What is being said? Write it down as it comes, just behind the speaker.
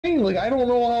Like, I don't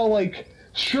know how, like,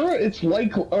 sure, it's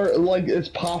like, or, like, it's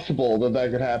possible that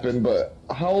that could happen, but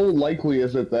how likely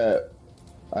is it that,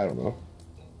 I don't know.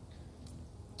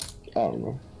 I don't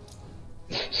know.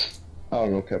 I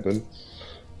don't know, Kevin.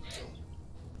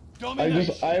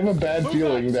 I have a bad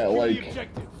feeling that, like,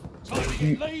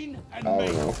 I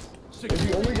don't know. If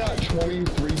he only got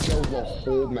 23 kills the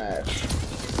whole match,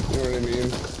 you know what I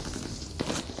mean?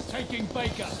 Taking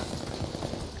Baker.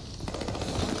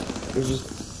 It's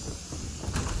just...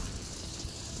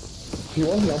 He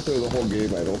wasn't up there the whole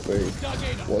game, I don't think.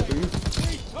 Was he?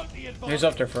 He was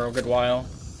up there for a good while.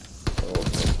 Oh,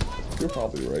 okay. You're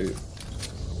probably right.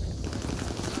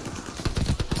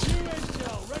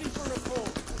 Ready for report.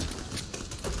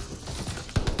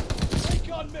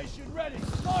 Recon mission ready.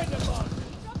 Find them on.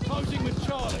 Posing with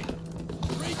Charlie.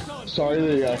 Recon. Sorry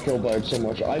that you got killed by him so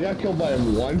much. I got killed by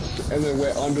him once, and then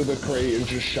went under the crate and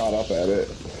just shot up at it.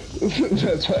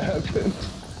 That's what happened.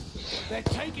 They're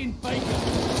taking Baker.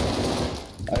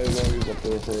 I didn't know he was up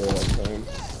there for a long time.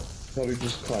 Thought he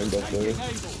just climbed up there.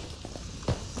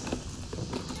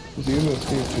 Is he in this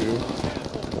team too?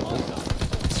 No.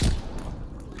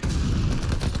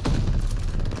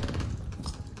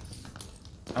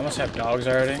 I must have dogs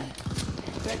already.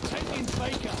 They're taking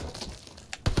Baker.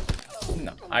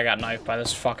 No, I got knifed by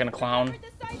this fucking clown.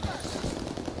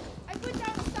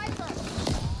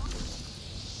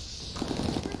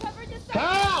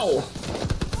 How?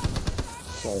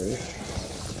 Sorry.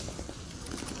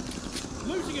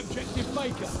 Losing objective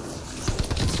Baker.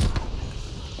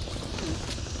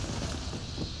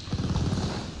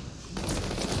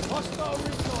 Hostile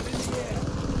recon in the air.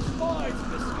 Spies in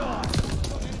the sky.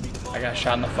 I got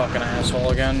shot in the fucking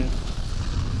asshole again.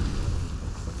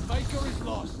 Baker is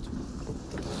lost.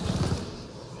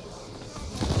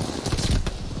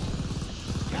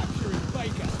 Capturing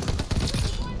Baker.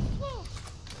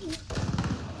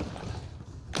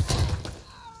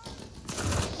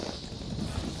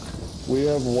 We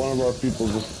have one of our people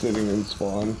just sitting in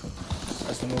spawn.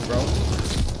 That's the move, bro.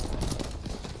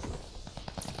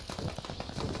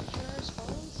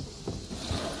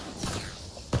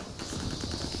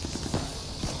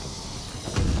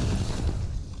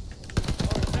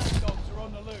 Our attack dogs are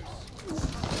on the loose.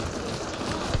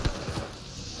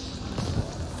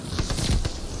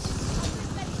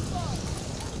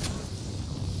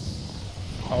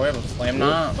 Oh, we have a flame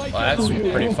knot? Well, that's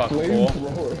pretty fucking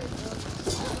cool.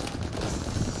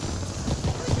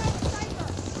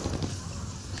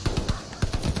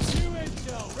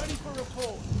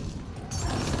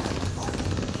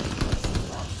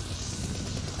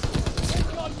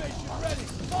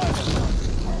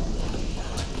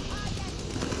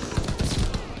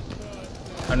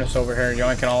 I'm just over here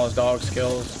yoinking all his dog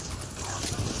skills.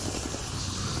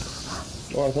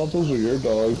 Oh, I thought those were your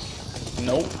dogs.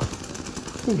 Nope.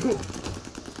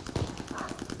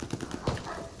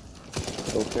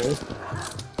 Okay.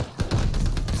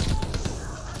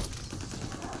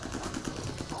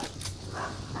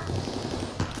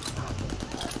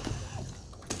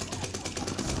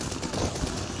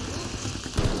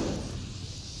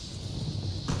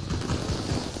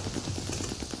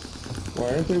 Why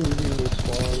aren't they leaving this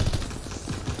spawn?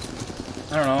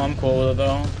 I don't know, I'm cool with it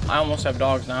though. I almost have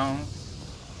dogs now.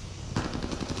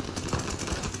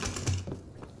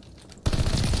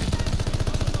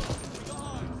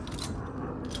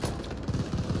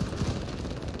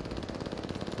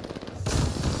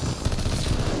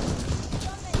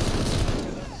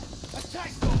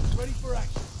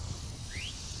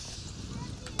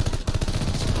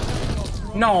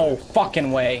 No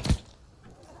fucking way.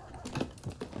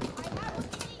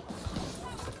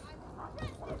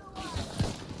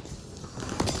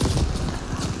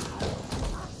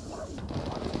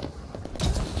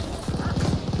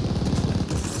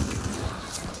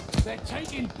 They're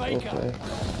taking Baker. Okay.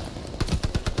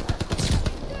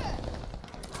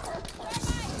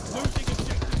 Losing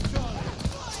objective Charlie.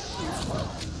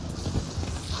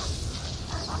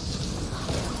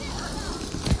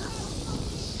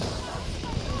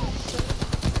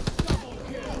 Double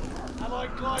kill.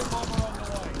 Allied glide bomber on the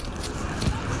way.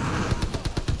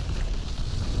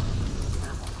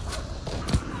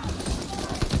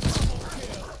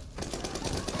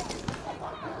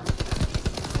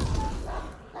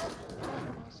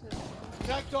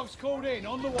 Attack dogs called in,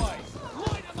 on the way.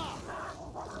 Light them up!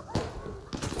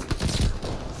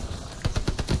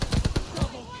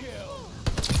 Double kill.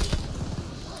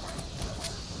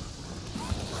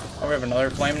 Oh, we have another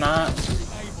flame knot.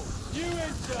 New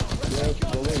intel. Yeah,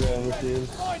 building down machine.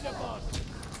 Find a bus.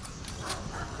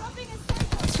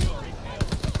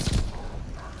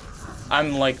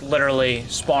 I'm like literally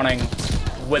spawning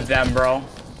with them, bro.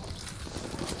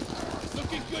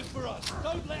 looking good for us.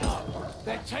 Don't let up.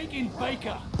 They're taking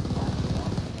Baker.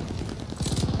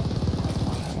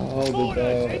 Oh, the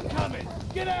Orders bad. incoming.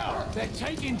 Get out. They're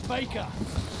taking Baker.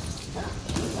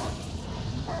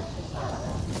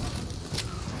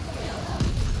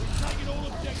 Taking all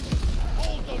objectives.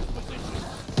 Hold those positions.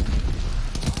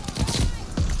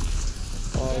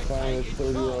 Oh, I found this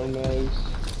 30-round mags.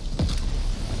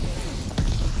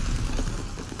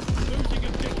 Losing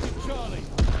objective Charlie.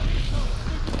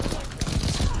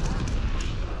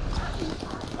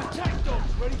 Attack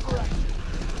dogs ready for action.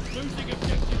 Losing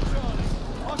objective Charlie.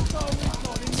 Hostile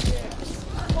recon in the air.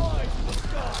 Fire to the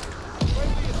sky.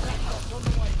 Friendly attack dogs on the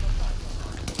way for backup.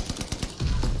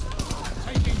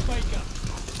 Taking Baker.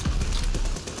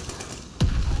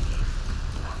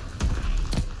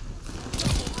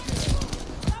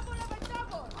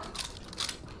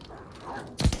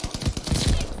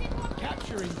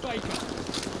 Capturing Baker.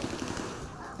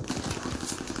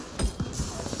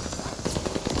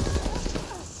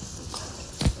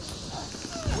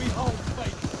 We hold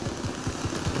Baker.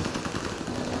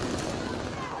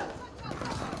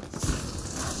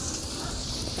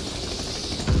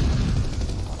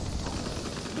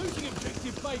 Losing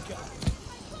objective Baker.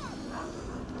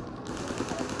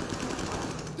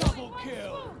 Double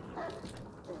kill.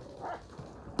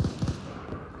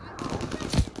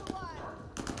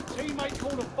 Teammate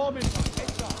called a bomb in.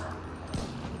 Heads up.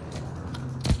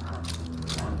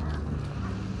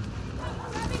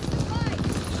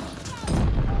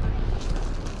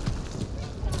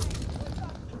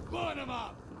 Burn him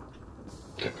up.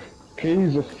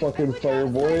 Katie's a fucking fire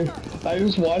boy. I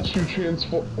just watched you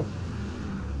transform.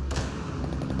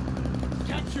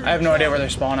 I have no idea where they're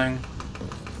spawning.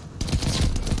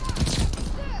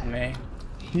 Me.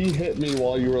 He hit me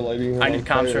while you were lighting him I on need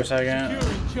comms for a fire. second.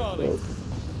 Securing Charlie.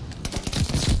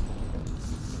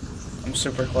 I'm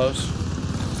super close.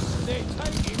 They're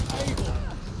taking Able.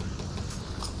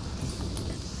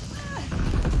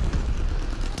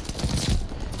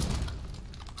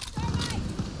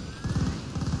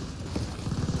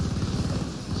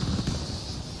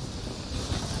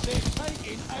 They're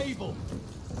taking Able.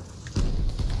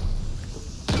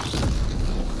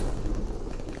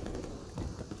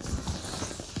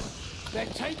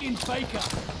 They're taking Baker.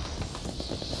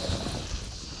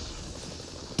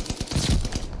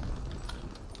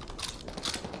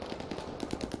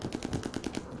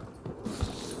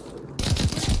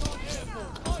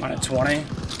 I'm at 20.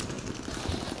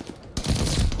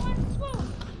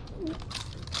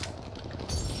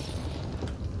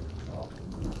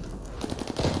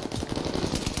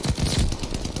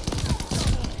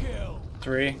 Kill.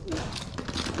 3.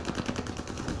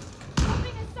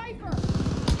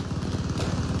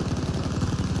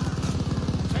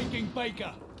 Taking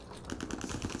Baker.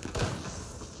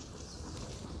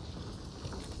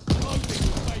 Closing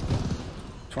with Baker.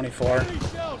 24. Enemy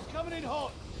shells coming in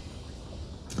hot.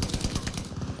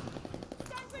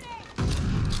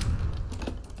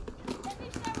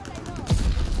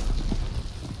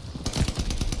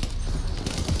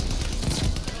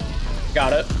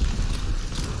 Got it.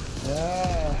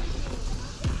 Yeah.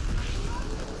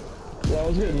 Well, I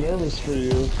was getting nervous for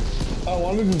you. I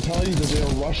wanted to tell you that they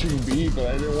were rushing B, but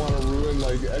I didn't want to ruin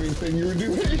like anything you were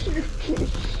doing.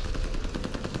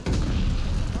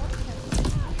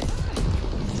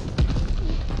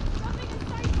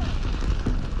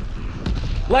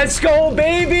 Let's go,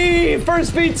 baby!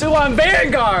 First V2 on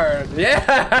Vanguard!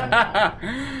 Yeah!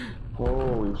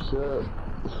 Holy shit.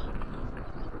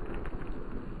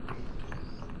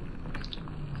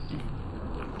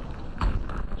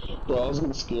 Bro, I was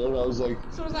getting scared. I was like,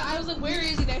 So I was like, where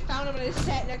is he? And I found him and I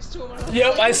sat next to him. And I was Yep,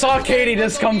 like, I saw Katie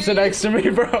just come sit next to me,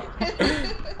 bro.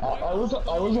 I was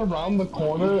around the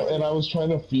corner and I was trying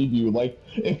to feed you. Like,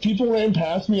 if people ran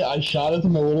past me, I shot at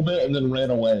them a little bit and then ran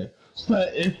away. So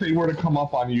that if they were to come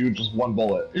up on you, just one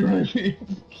bullet. You know what I mean?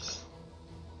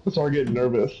 So I'm getting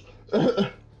nervous.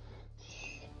 That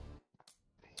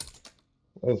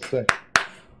was sick.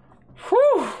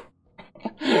 Whew!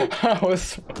 I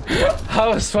was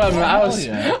sweating. I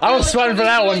was sweating for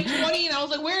that one. Like 20, and I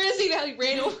was like, where is he? And I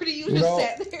ran over to you and You just know,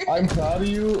 sat there. I'm proud of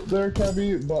you there,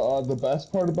 Kevy, but the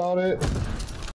best part about it